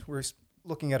little bit. We're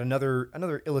looking at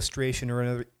another illustration or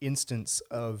another instance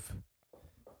of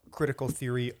critical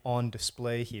theory on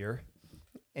display here.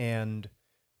 And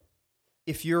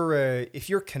if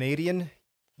you're Canadian,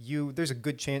 there's a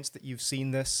good chance that you've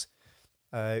seen this.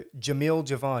 Jamil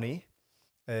Javani,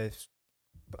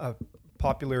 a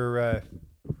popular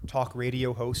talk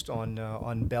radio host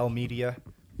on Bell Media,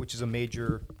 which is a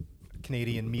major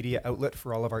Canadian media outlet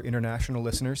for all of our international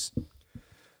listeners.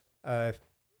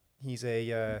 He's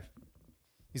a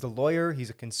lawyer. He's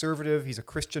a conservative. He's a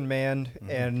Christian man,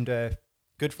 and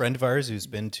good friend of ours who's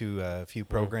been to a few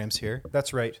programs here.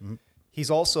 That's right. Mm-hmm. He's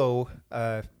also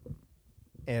a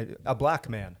black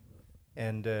man,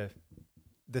 and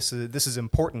this is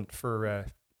important for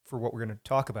what we're going to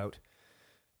talk about.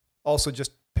 Also,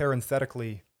 just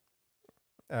parenthetically,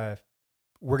 we're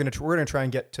going to try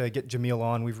and get Jamil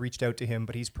on. We've reached out to him,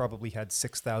 but he's probably had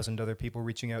 6,000 other people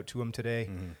reaching out to him today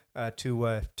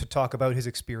to talk about his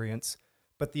experience.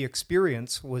 But the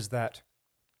experience was that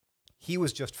he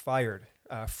was just fired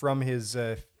from his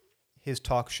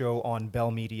talk show on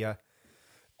Bell Media.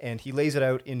 And he lays it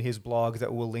out in his blog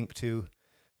that we'll link to,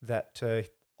 that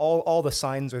all the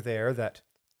signs are there that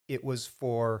it was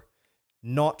for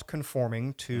not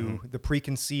conforming to the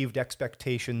preconceived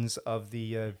expectations of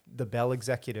the Bell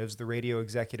executives, the radio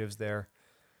executives there,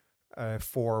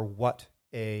 for what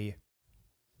a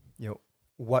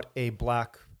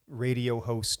black radio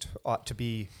host ought to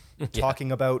be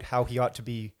talking about, how he ought to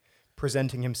be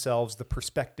presenting himself, the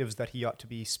perspectives that he ought to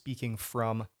be speaking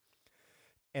from,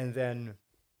 and then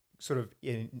sort of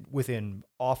within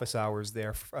office hours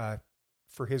there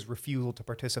for his refusal to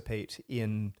participate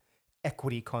in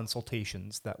equity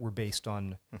consultations that were based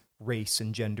on race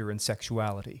and gender and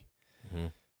sexuality. Mm-hmm.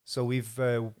 So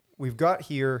we've got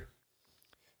here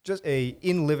just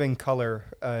in living color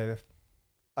a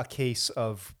case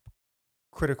of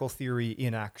critical theory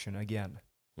in action again.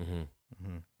 Mm-hmm.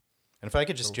 Mm-hmm. And if I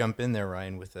could just jump in there,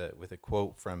 Ryan, with a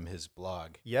quote from his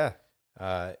blog. Yeah.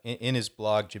 In his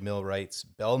blog, Jamil writes,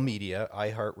 Bell Media,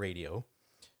 iHeartRadio,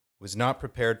 was not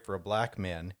prepared for a black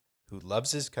man who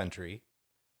loves his country,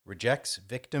 rejects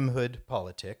victimhood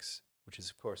politics, which is,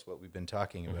 of course, what we've been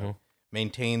talking about,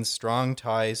 maintains strong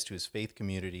ties to his faith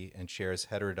community, and shares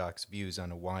heterodox views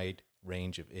on a wide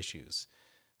range of issues.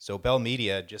 So Bell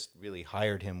Media just really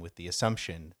hired him with the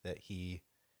assumption that he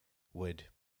would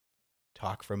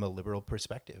talk from a liberal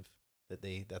perspective.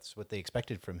 That's what they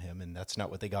expected from him, and that's not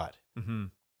what they got. Mm-hmm.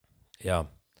 Yeah.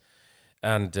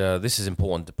 And this is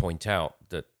important to point out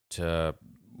that,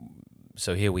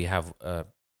 so here we have,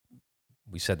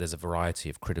 we said there's a variety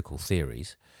of critical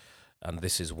theories, and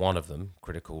this is one of them,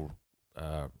 critical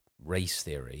race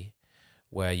theory,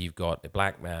 where you've got a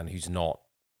black man who's not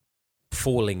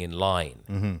falling in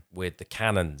line with the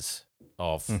canons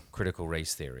of critical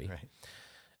race theory. Right.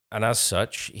 And as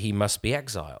such, he must be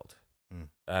exiled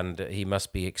and he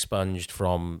must be expunged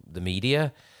from the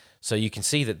media. So you can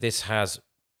see that this has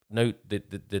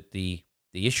the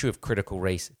issue of critical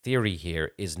race theory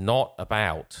here is not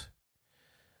about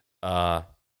the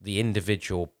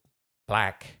individual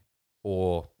black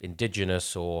or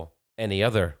indigenous or any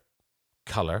other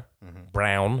color,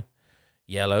 brown,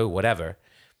 yellow, whatever.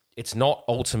 It's not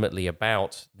ultimately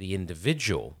about the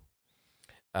individual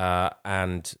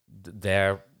and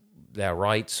their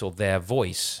rights or their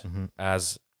voice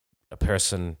as a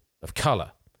person of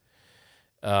color.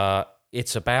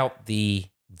 It's about the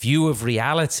view of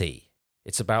reality.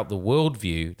 It's about the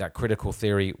worldview that critical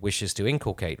theory wishes to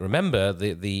inculcate. Remember,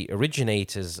 the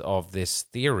originators of this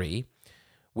theory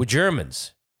were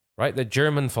Germans, right? They're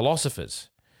German philosophers.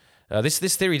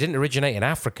 This theory didn't originate in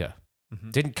Africa,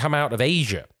 didn't come out of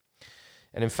Asia.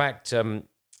 And in fact,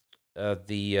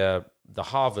 the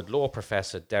Harvard law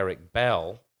professor Derek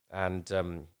Bell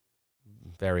and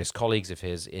various colleagues of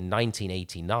his in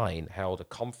 1989 held a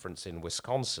conference in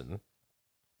Wisconsin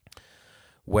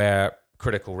where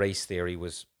critical race theory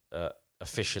was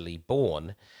officially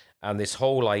born. And this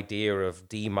whole idea of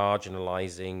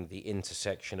demarginalizing the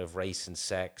intersection of race and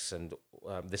sex and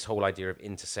this whole idea of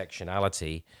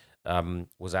intersectionality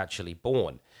was actually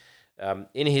born.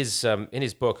 In his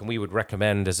book, and we would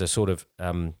recommend as a sort of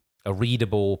a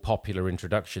readable, popular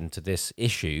introduction to this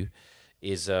issue,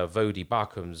 is Vodi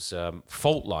Bakum's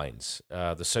Fault Lines,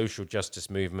 the social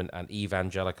justice movement and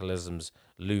evangelicalism's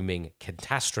looming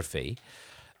catastrophe.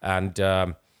 And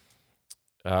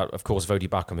of course, Vodi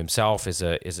Bakum himself is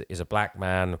a black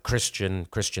man, Christian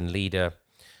leader,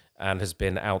 and has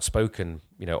been outspoken,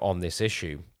 on this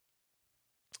issue.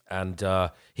 And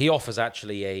he offers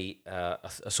actually a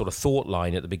sort of thought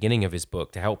line at the beginning of his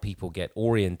book to help people get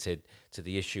oriented to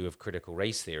the issue of critical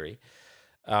race theory.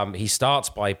 He starts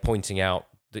by pointing out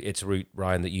its root,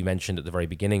 Ryan, that you mentioned at the very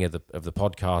beginning of the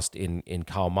podcast in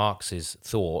Karl Marx's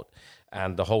thought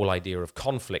and the whole idea of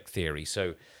conflict theory.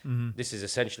 So this is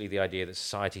essentially the idea that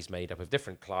society is made up of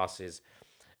different classes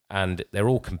and they're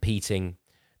all competing.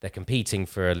 They're competing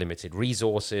for limited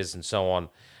resources and so on.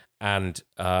 And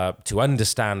to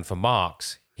understand, for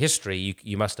Marx, history,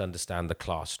 you must understand the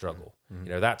class struggle.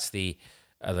 That's the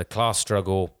class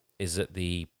struggle is at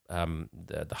the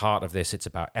heart of this. It's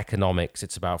about economics.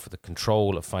 It's about for the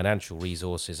control of financial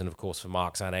resources. And of course, for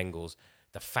Marx and Engels,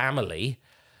 the family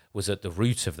was at the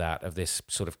root of that, of this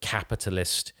sort of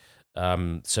capitalist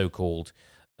so-called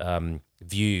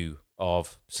view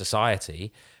of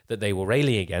society that they were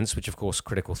railing against, which of course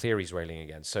critical theory is railing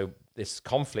against. So this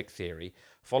conflict theory,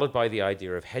 followed by the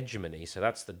idea of hegemony. So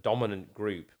that's the dominant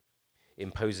group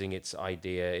imposing its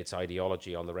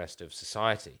ideology on the rest of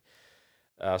society.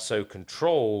 So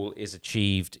control is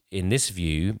achieved in this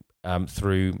view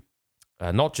through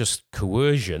not just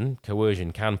coercion.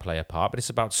 Coercion can play a part, but it's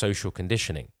about social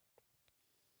conditioning.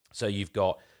 So you've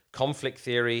got conflict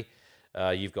theory,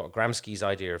 you've got Gramsci's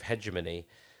idea of hegemony,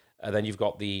 and then you've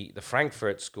got the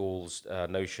Frankfurt School's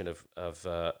notion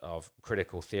of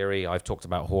critical theory. I've talked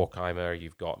about Horkheimer.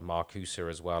 You've got Marcuse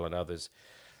as well, and others.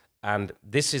 And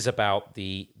this is about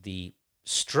the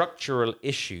structural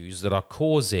issues that are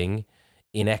causing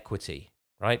inequity,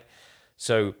 right?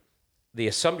 So the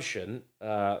assumption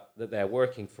that they're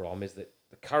working from is that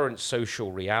the current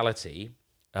social reality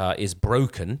is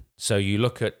broken. So you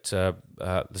look at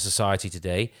the society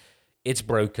today, it's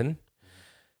broken.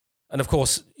 And of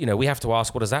course, we have to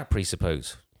ask, what does that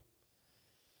presuppose?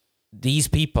 These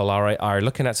people are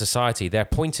looking at society, they're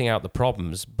pointing out the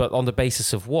problems, but on the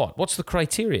basis of what? What's the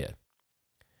criteria?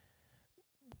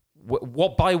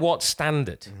 By what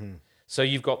standard? So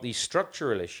you've got these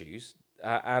structural issues,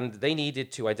 and they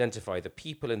needed to identify the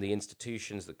people and the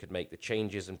institutions that could make the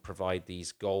changes and provide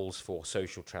these goals for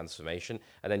social transformation.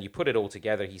 And then you put it all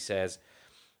together, he says,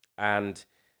 and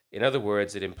in other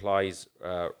words, it implies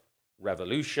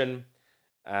revolution,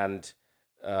 and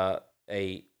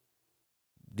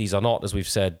these are not, as we've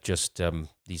said, just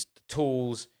these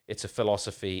tools. It's a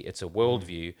philosophy, it's a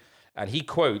worldview. And he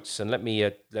quotes, and let me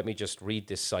just read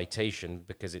this citation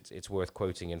because it's worth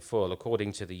quoting in full.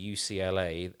 According to the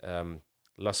UCLA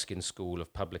Luskin School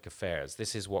of Public Affairs,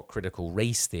 this is what critical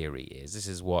race theory is. This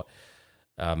is what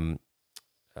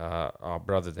our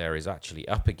brother there is actually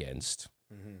up against.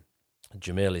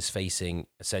 Jamil is facing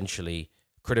essentially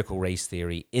critical race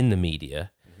theory in the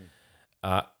media.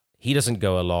 He doesn't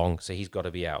go along, so he's got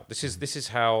to be out. This is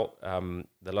how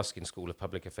the Luskin School of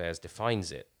Public Affairs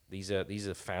defines it. These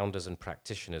are founders and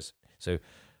practitioners. So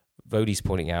Vodi's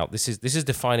pointing out this is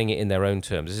defining it in their own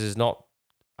terms. This is not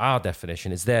our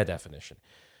definition, it's their definition.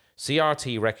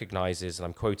 CRT recognizes, and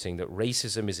I'm quoting, that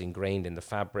racism is ingrained in the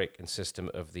fabric and system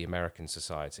of the American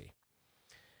society.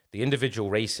 The individual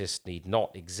racist need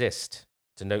not exist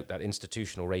to note that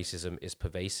institutional racism is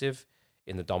pervasive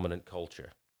in the dominant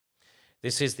culture.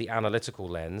 This is the analytical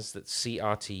lens that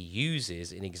CRT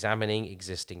uses in examining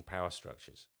existing power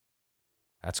structures.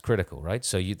 That's critical, right?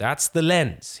 So that's the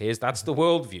lens. That's the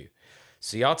worldview.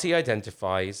 CRT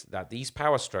identifies that these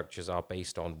power structures are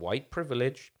based on white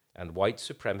privilege and white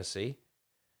supremacy.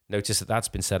 Notice that that's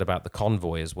been said about the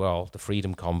convoy as well, the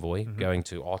Freedom Convoy going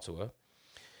to Ottawa,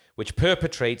 which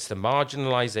perpetrates the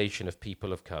marginalization of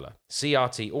people of color.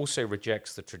 CRT also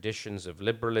rejects the traditions of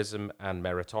liberalism and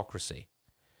meritocracy.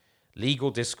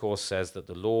 Legal discourse says that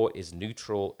the law is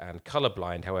neutral and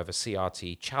colorblind. However,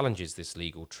 CRT challenges this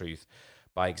legal truth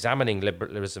by examining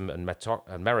liberalism and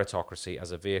meritocracy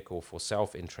as a vehicle for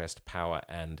self-interest, power,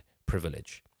 and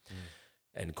privilege.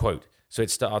 End quote. So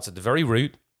it starts at the very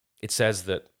root. It says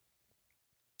that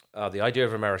the idea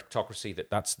of a meritocracy,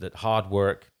 that hard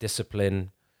work,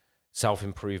 discipline,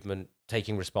 self-improvement,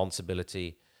 taking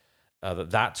responsibility,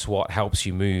 that's what helps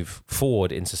you move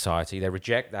forward in society. They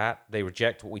reject that. They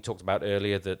reject what we talked about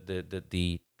earlier,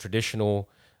 the traditional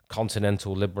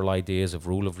continental liberal ideas of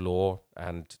rule of law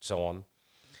and so on.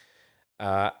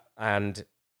 And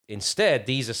instead,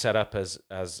 these are set up as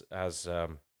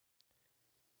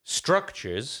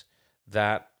structures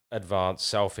that advance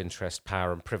self-interest,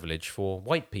 power, and privilege for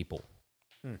white people.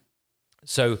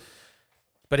 So,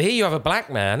 but here you have a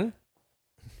black man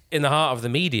in the heart of the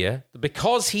media,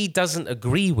 because he doesn't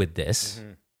agree with this,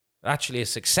 actually a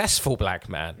successful black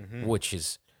man, which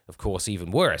is, of course,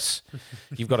 even worse.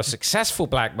 You've got a successful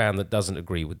black man that doesn't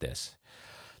agree with this.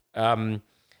 And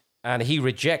he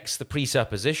rejects the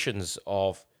presuppositions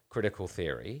of critical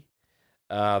theory,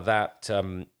 that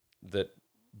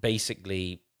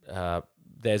basically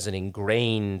there's an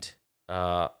ingrained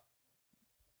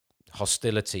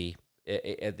hostility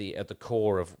at the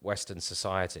core of Western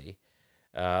society,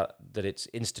 that it's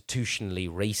institutionally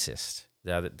racist,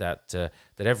 that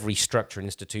every structure and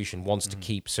institution wants to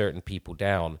keep certain people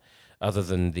down, other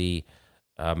than the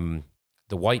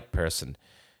white person.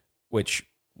 Which,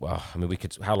 well, I mean,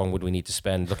 how long would we need to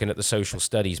spend looking at the social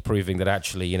studies proving that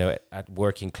actually, at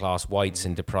working class whites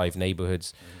in deprived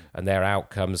neighborhoods and their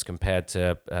outcomes compared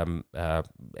to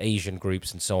Asian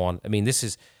groups and so on. I mean, this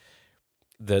is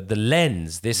the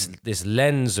lens, this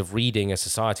lens of reading a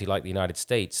society like the United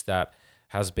States that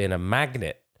has been a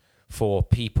magnet for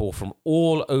people from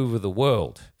all over the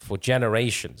world for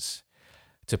generations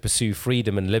to pursue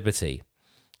freedom and liberty,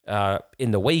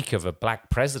 in the wake of a black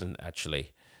president,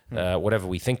 actually, whatever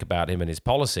we think about him and his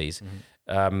policies,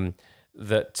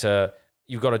 that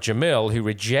you've got a Jamil who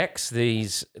rejects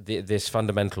this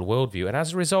fundamental worldview, and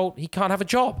as a result, he can't have a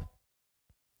job.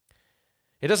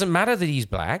 It doesn't matter that he's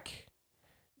black.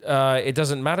 It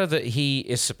doesn't matter that he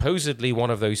is supposedly one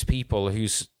of those people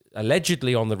who's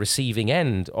allegedly on the receiving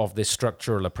end of this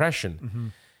structural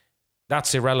oppression.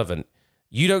 That's irrelevant.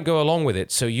 You don't go along with it,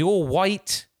 so your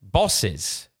white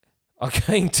bosses are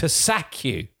going to sack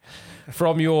you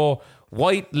from your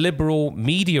white liberal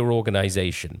media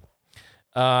organization,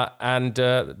 and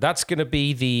that's going to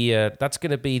be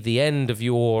the end of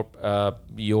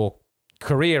your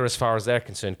career as far as they're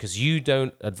concerned, because you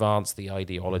don't advance the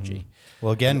ideology.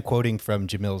 Well, again, quoting from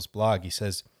Jamil's blog, he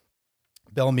says,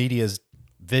 Bell Media's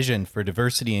vision for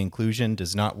diversity and inclusion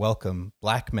does not welcome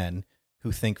black men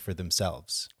who think for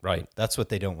themselves. Right. That's what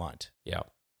they don't want. Yeah.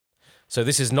 So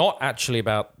this is not actually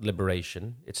about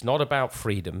liberation. It's not about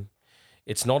freedom.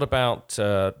 It's not about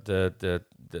the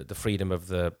freedom of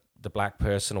the black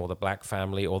person or the black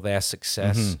family or their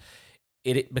success.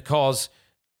 Because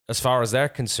as far as they're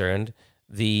concerned,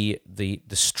 the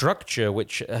structure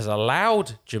which has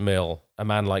allowed Jamil, a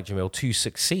man like Jamil, to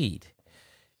succeed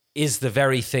is the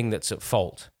very thing that's at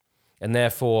fault. And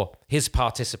therefore, his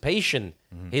participation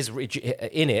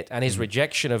in it and his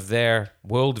rejection of their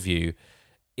worldview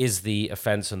is the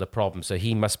offense and the problem. So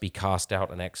he must be cast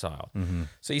out and exiled.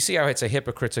 So you see how it's a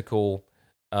hypocritical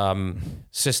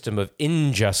system of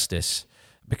injustice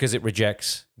because it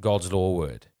rejects God's law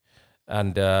word.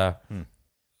 And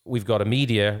we've got a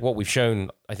media. What we've shown,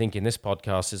 I think, in this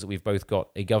podcast is that we've both got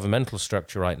a governmental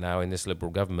structure right now in this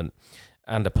liberal government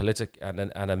and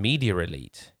a media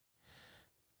elite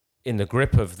in the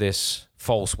grip of this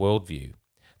false worldview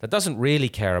that doesn't really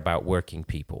care about working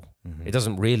people. It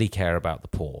doesn't really care about the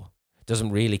poor. It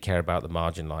doesn't really care about the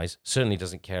marginalized. Certainly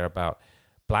doesn't care about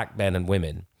black men and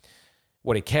women.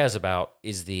 What it cares about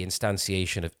is the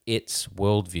instantiation of its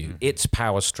worldview, its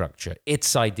power structure,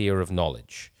 its idea of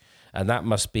knowledge. And that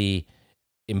must be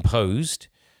imposed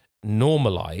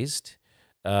normalized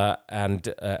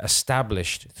and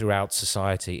established throughout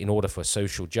society in order for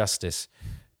social justice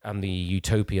and the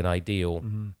utopian ideal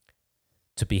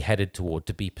to be headed toward,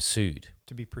 to be pursued.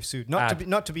 To be pursued,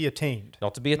 not to be attained.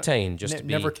 Not to be attained, just to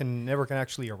be... Never can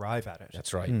actually arrive at it.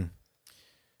 That's right. And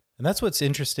that's what's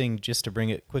interesting, just to bring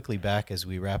it quickly back as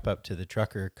we wrap up to the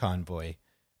trucker convoy.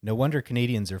 No wonder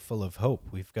Canadians are full of hope.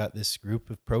 We've got this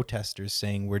group of protesters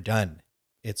saying we're done.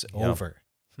 It's over.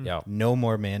 Yeah. No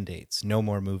more mandates. No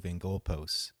more moving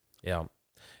goalposts. Yeah.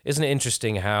 Isn't it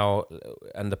interesting how,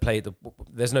 and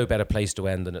there's no better place to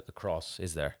end than at the cross,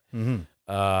 is there?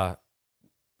 Mm-hmm.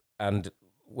 And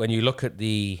when you look at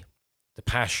the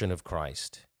passion of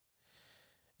Christ,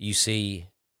 you see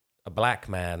a black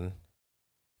man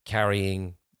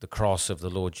carrying the cross of the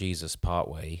Lord Jesus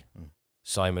partway,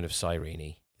 Simon of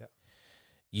Cyrene. Yeah.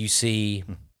 You see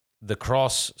the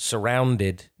cross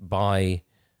surrounded by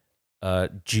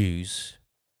Jews,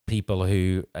 people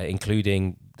who,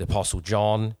 including the Apostle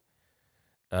John,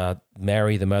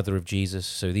 Mary, the mother of Jesus.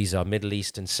 So these are Middle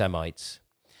Eastern Semites.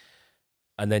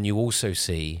 And then you also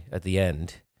see at the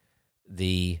end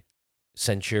the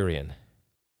centurion,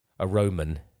 a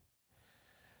Roman,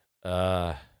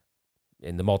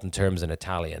 in the modern terms, an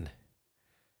Italian,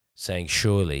 saying,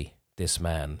 surely this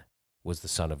man was the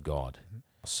Son of God. Mm-hmm.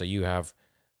 So you have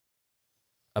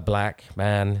a black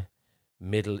man,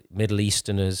 Middle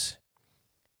Easterners,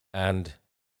 and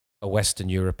a Western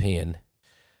European,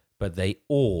 but they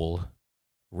all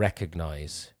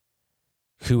recognize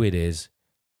who it is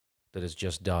that has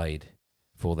just died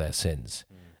for their sins.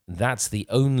 That's the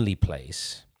only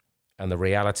place and the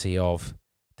reality of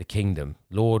the kingdom.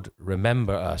 Lord,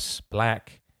 remember us,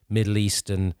 black, Middle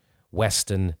Eastern,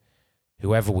 Western,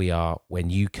 whoever we are, when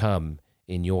you come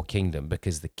in your kingdom,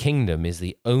 because the kingdom is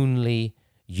the only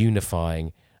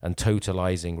unifying and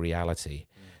totalizing reality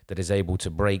that is able to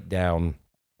break down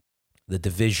the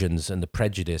divisions and the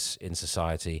prejudice in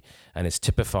society, and is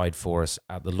typified for us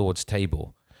at the Lord's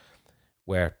table,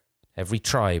 where every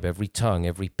tribe, every tongue,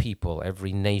 every people,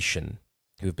 every nation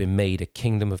who have been made a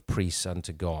kingdom of priests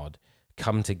unto God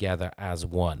come together as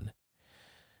one.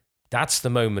 That's the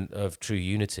moment of true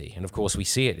unity. And of course, we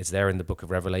see it. It's there in the book of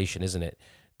Revelation, isn't it?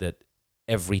 That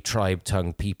every tribe,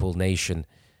 tongue, people, nation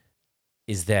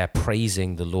is there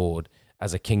praising the Lord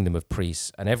as a kingdom of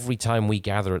priests. And every time we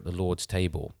gather at the Lord's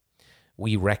table,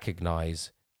 we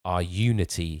recognize our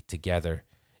unity together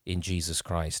in Jesus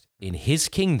Christ, in his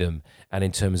kingdom, and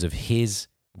in terms of his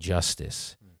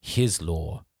justice, his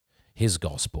law, his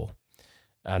gospel.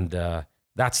 And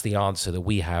that's the answer that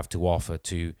we have to offer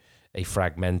to a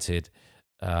fragmented,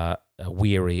 a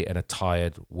weary, and a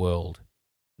tired world.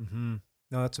 Mm-hmm.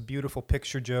 No, that's a beautiful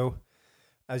picture, Joe.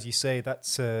 As you say,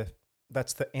 that's the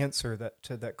answer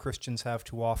that Christians have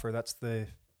to offer. That's the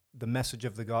message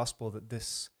of the gospel, that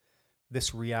this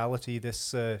reality,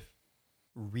 this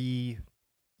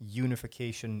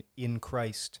reunification in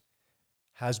Christ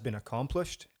has been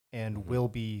accomplished and will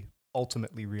be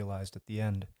ultimately realized at the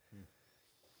end.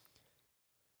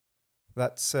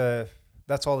 That's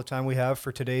all the time we have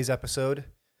for today's episode.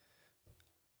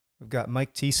 We've got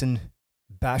Mike Thiessen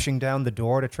bashing down the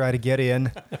door to try to get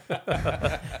in.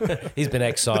 He's been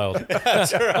exiled.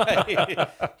 That's right.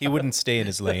 He wouldn't stay in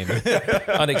his lane.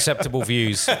 Unacceptable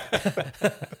views.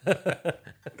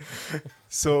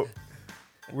 So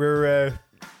we're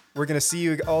going to see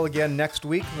you all again next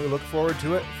week. We look forward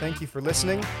to it. Thank you for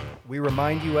listening. We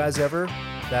remind you, as ever,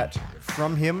 that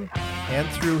from him and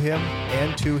through him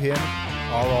and to him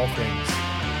are all things.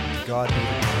 God be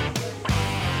the glory.